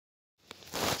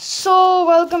So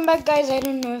welcome back, guys. I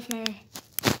don't know if my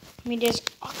media's.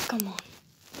 Oh, come on.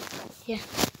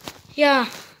 Yeah.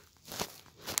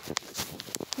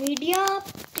 Media,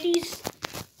 please.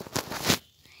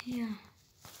 Yeah.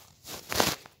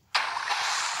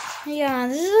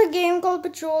 This is a game called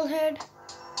Petrolhead,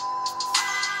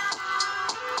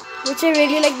 which I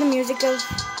really like the music of.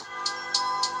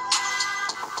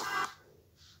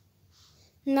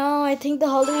 No, I think the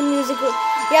Halloween music.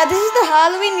 Yeah, this is the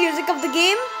Halloween music of the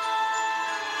game.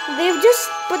 They've just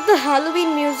put the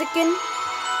Halloween music in.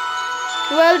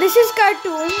 Well, this is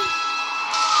cartoon.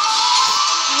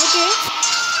 Okay.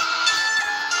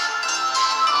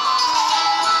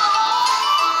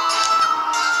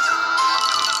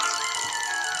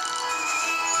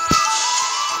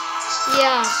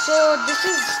 Yeah, so this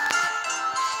is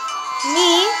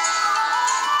me.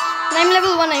 And I'm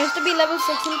level 1. I used to be level 6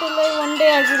 until I one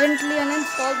day accidentally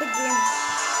uninstalled the game.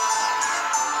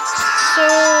 So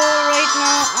right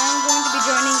now I'm going to be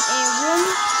joining a room.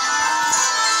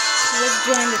 Let's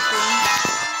join this room.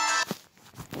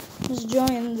 Let's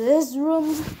join this room.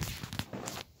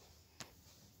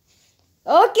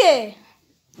 Okay.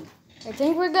 I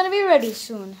think we're gonna be ready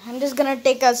soon. I'm just gonna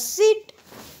take a seat.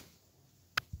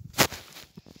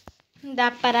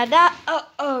 Da-pa-da-da.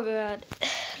 Oh god.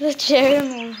 The chair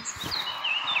move.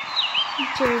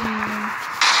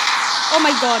 Oh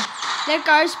my god. There are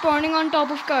cars spawning on top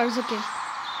of cars. Okay.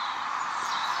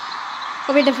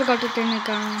 Oh wait, I forgot to turn my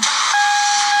car on.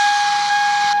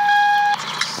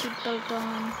 Seatbelt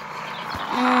on.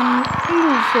 And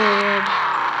move forward.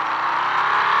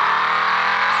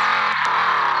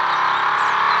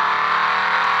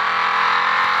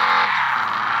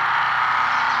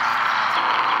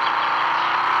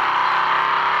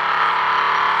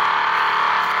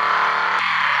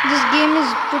 This game is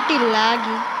pretty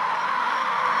laggy.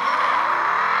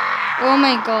 Oh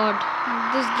my god.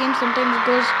 This game sometimes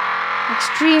goes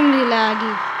extremely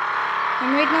laggy.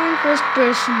 I'm right now in first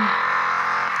person.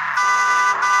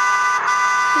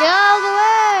 Get out of the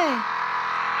way!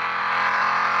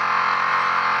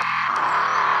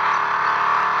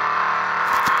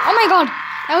 Oh my god!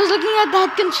 I was looking at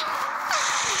that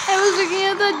I was looking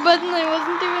at that button. I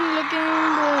wasn't even looking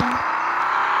at the...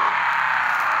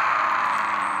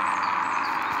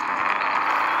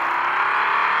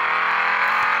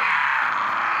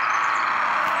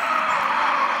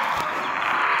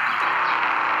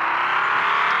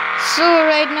 So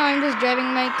right now I'm just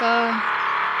driving my car.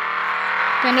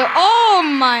 Oh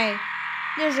my!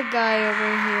 There's a guy over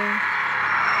here.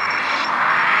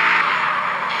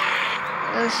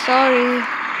 Sorry.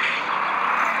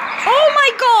 Oh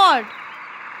my god!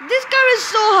 This car is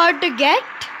so hard to get.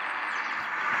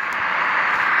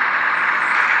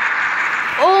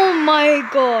 Oh my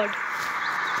god.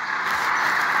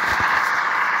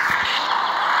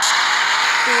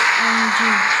 OMG.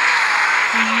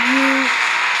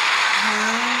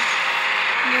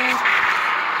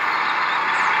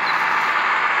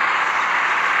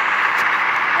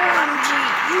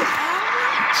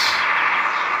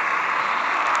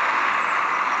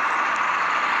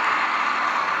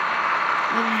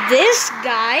 This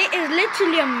guy is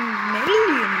literally a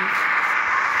million.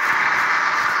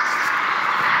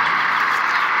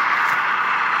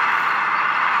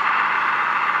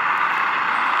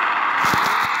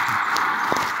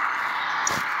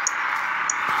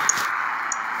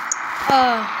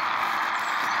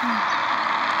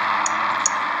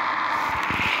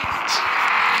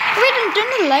 Wait and turn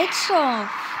the lights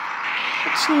off.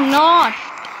 It's not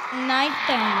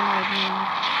nighttime right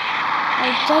now.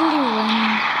 I'll tell you when.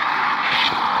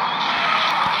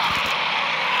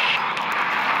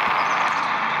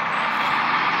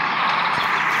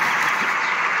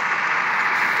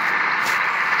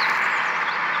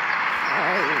 I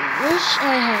wish I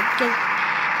had killed.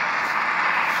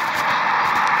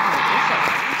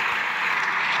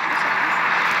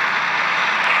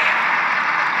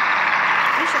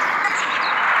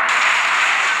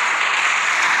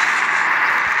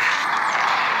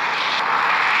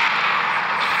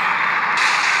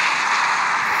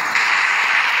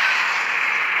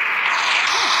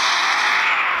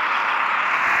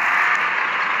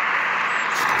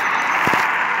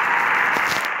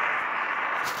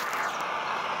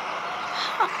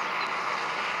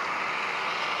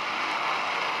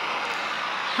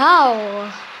 How?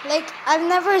 Like, I've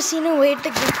never seen a way to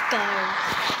get cars.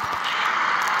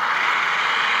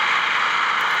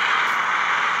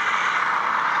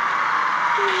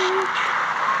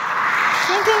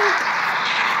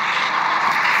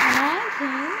 I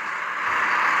think.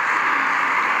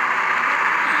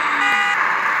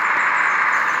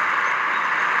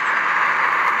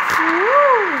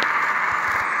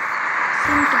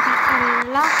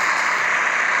 Last.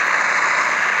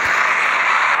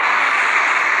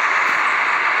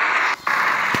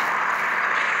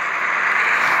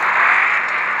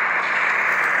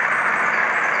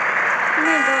 Oh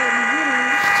my god, really?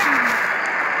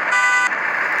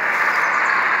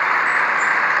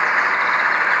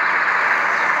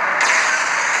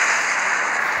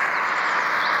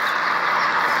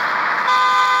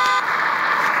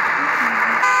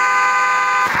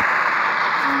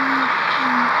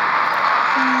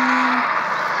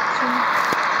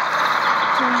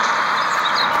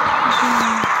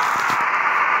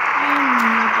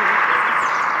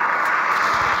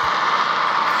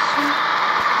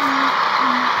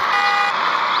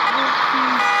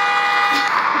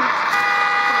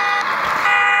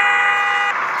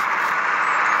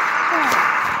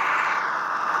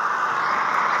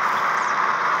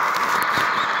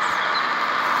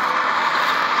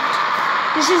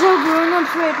 This is how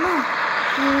grown-ups right now.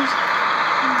 Use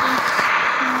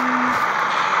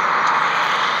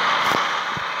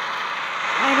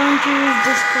I don't use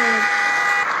Discord.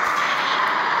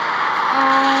 I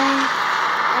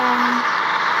am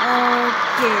a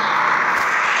kid.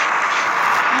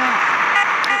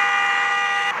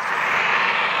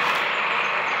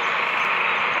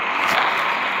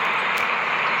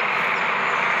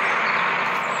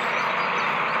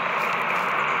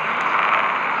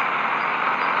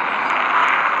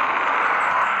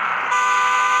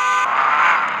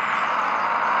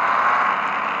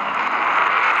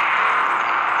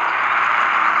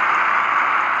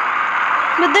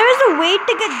 But there is a way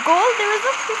to get gold. There is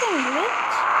a freaking glitch.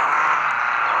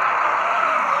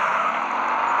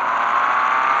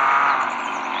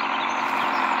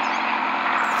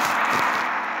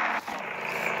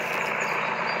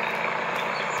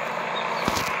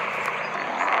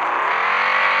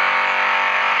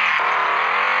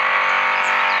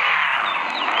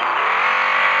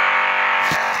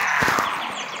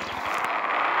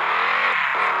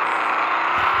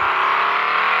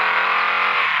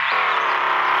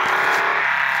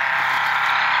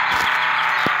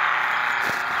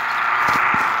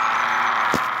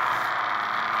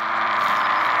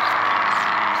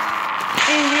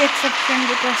 Accept friend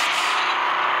requests.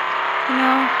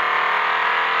 No.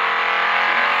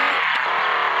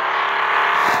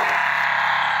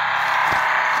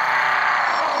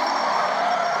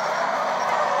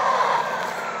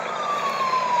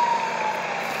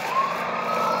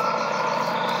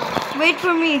 Wait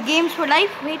for me. Games for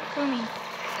life. Wait for me.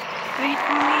 Wait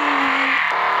for me.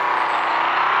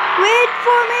 Wait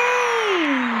for me.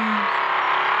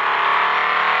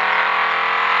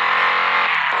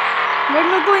 We're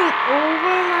not going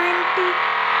over 90.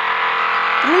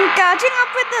 I'm catching up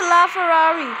with the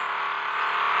LaFerrari.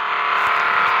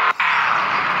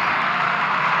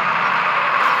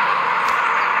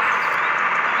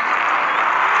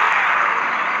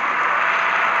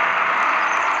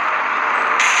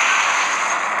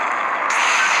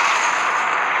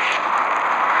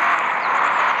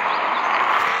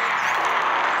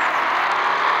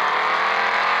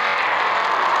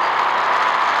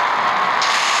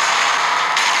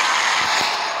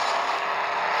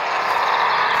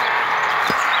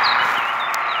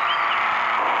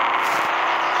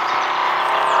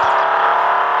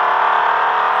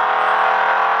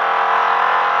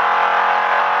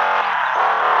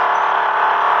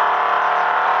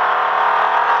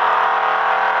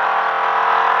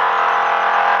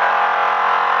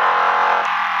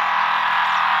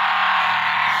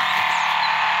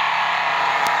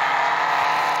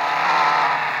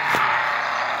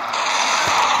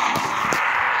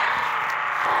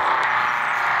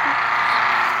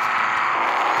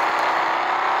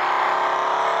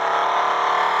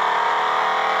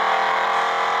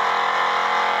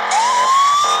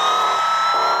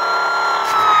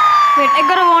 Wait, I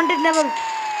got a wanted level.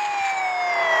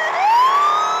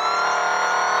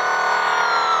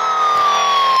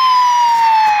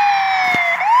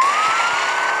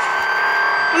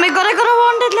 Oh my god, I got a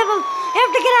wanted level. I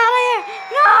have to get out of here.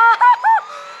 No!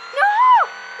 No!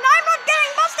 No, I'm not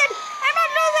getting busted. I'm not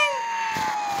losing.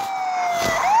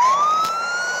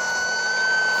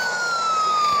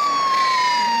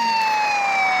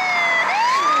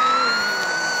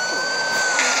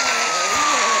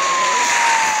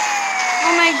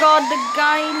 Oh my god, the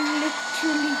guy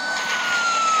literally.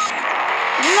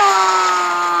 No!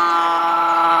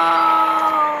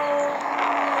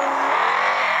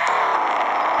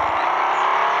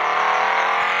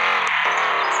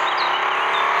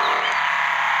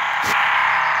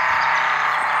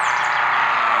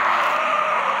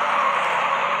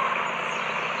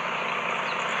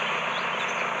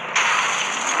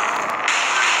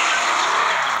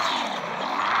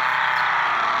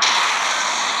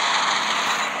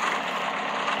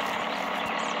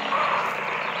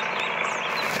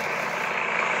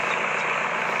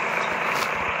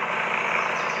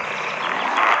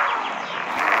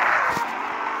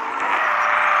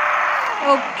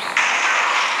 Oops.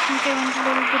 I think I went a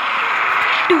little bit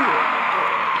too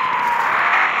overboard.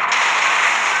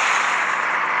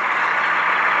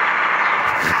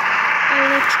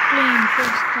 I'll explain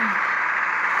first thing.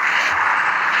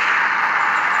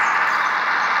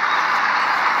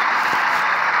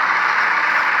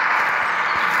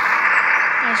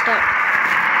 Stop.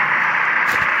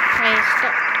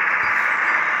 Stop.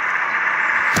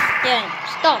 Yeah,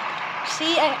 stop.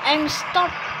 See, I'm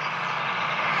stopped.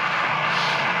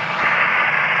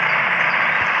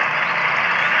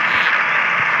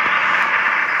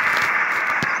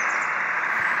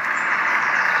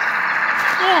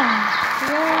 Yeah,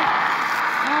 well,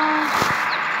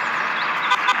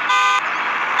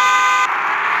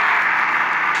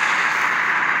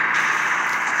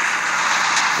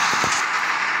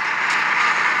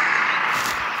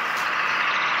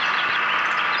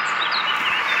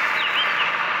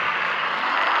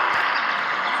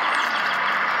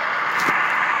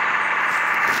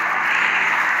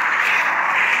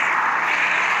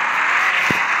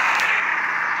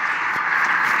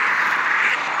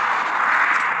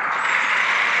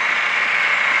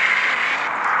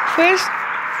 first,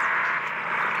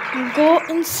 go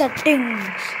in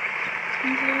settings.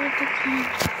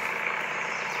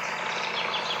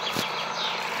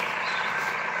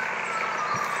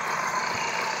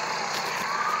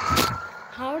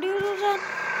 How do you do that?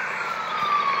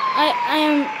 I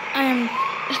am I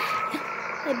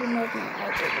do not know how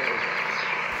to do it.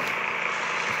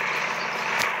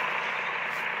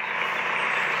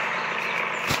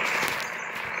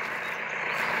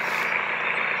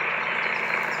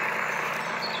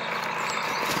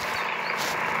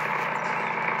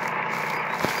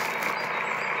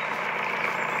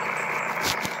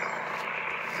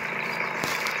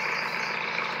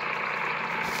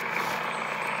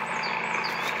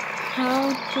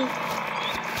 How to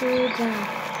do that?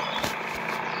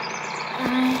 I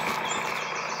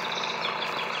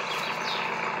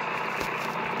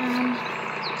am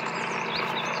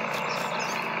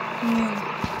new.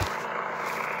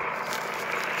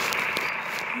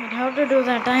 Wait, how to do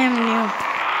that? I am new.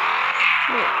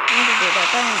 Wait, how to do that?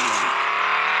 I am new.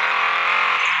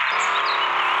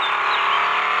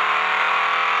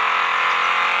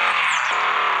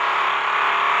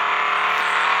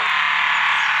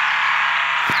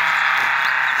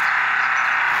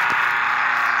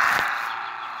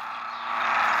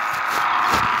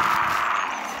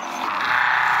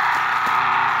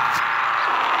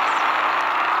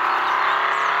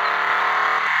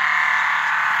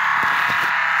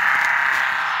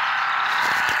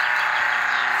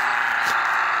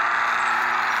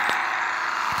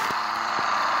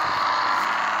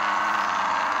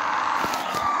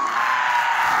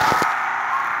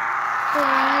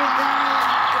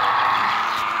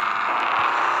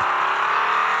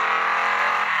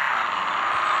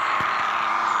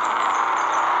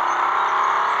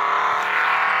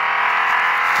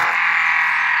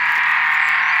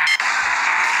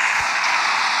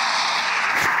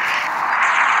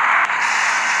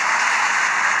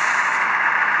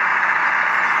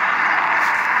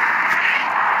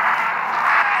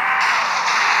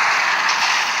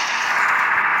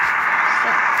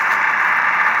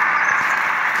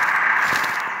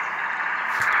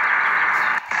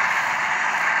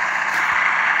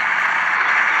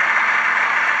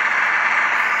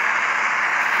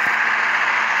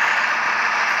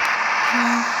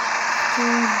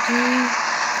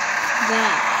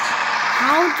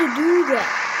 How to do that?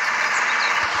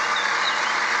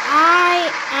 I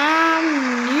am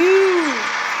new.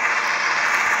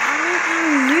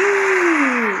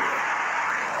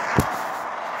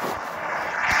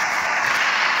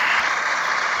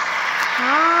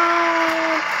 How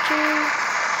to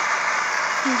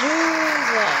do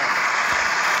that?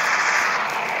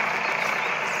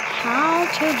 How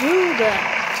to do that?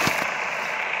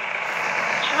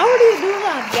 How do you do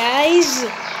that, guys?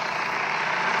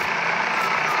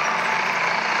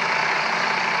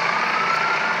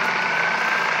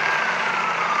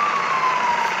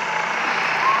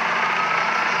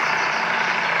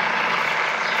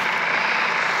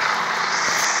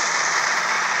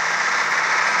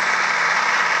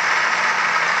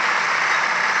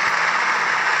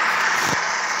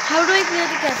 How do I play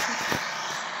the caption?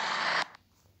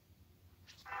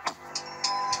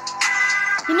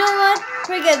 You know what?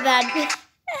 Forget that.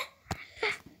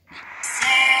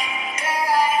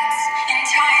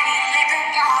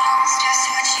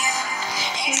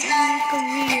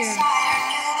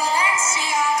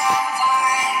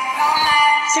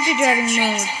 City driving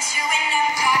mode.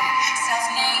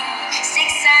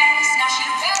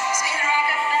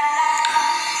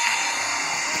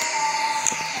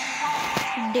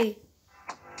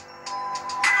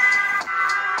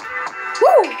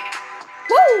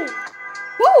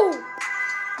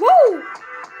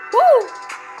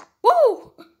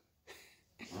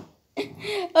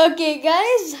 Okay,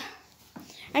 guys.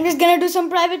 I'm just gonna do some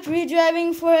private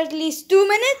redriving for at least 2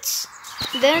 minutes.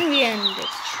 Then we end it.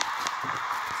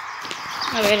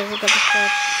 Oh, wait, I forgot to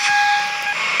start.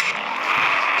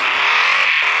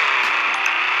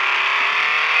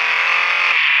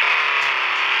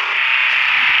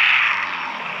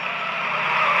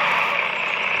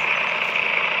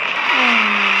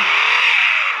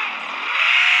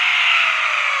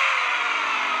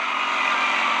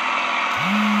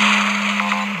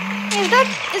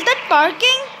 Is that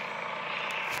parking?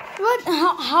 What?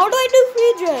 How do I do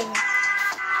free driving?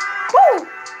 Woo!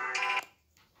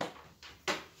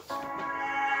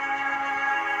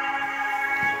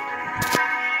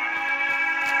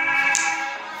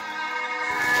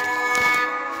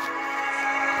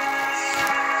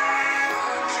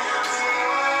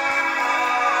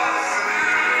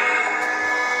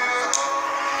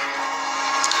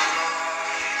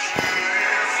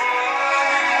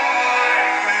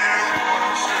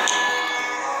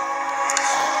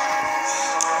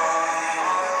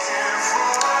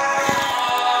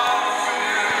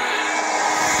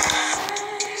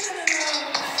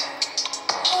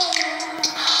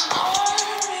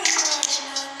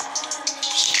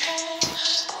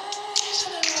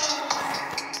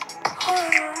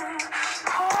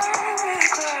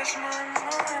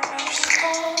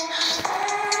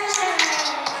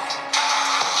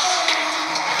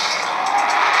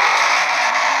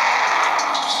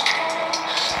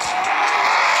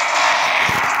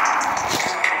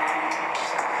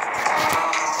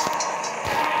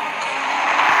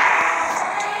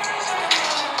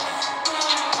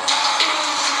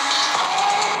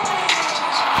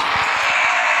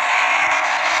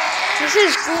 This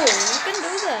is cool. You can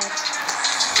do that.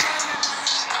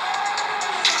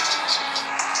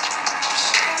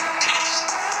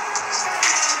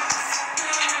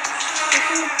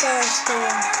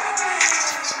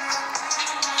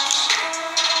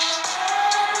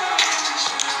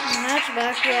 Match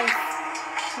back. We have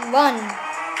 1.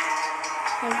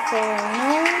 Okay, no.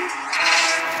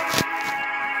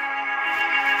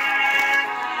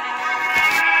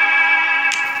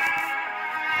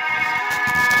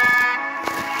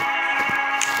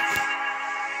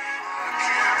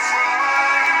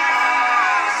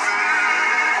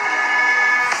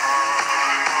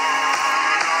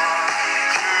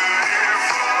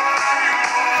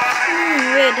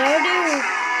 Wait, how do you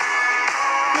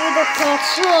do the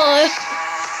console?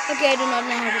 Okay, I do not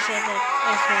know how to say that.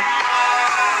 Okay.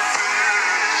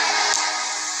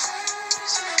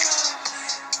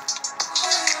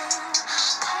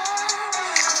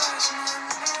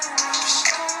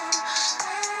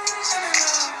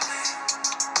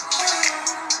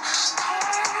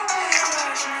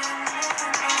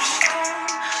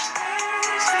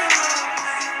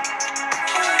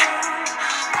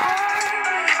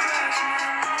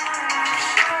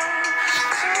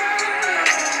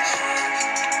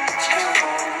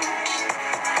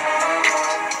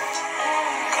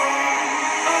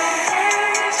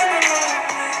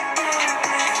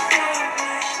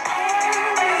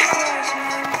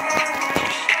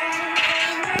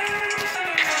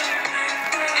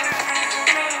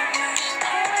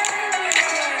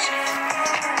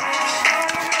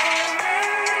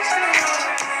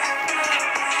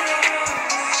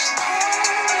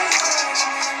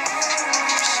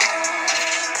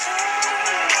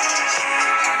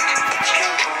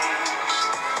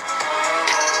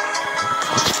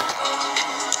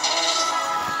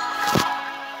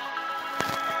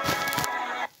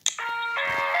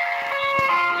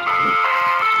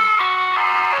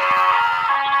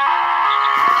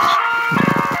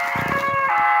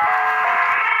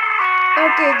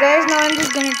 Okay, guys, now I'm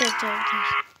just gonna touch all this.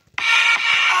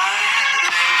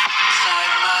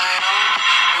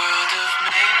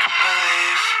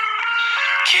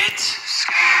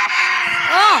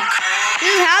 Oh,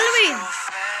 this is Halloween.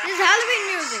 This is Halloween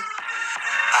music.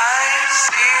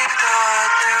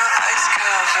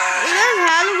 Is that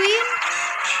Halloween?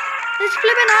 It's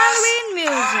flipping Halloween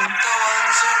music.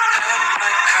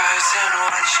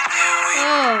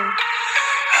 Oh.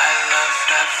 I love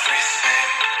everything.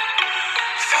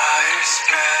 Fire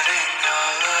spreading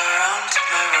all around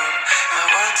my room. My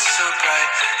world's so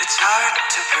bright, it's hard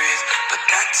to breathe, but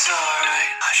that's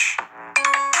alright. Hush.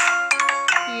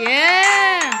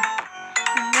 Yeah.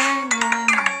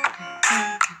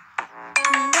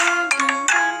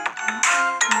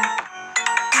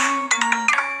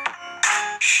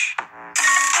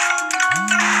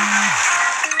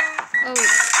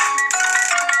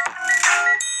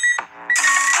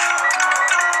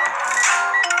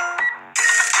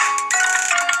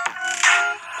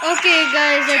 Okay,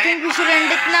 guys, I think we should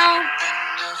end it now.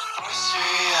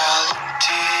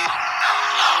 reality.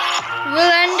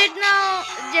 We'll end it now,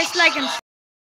 just like in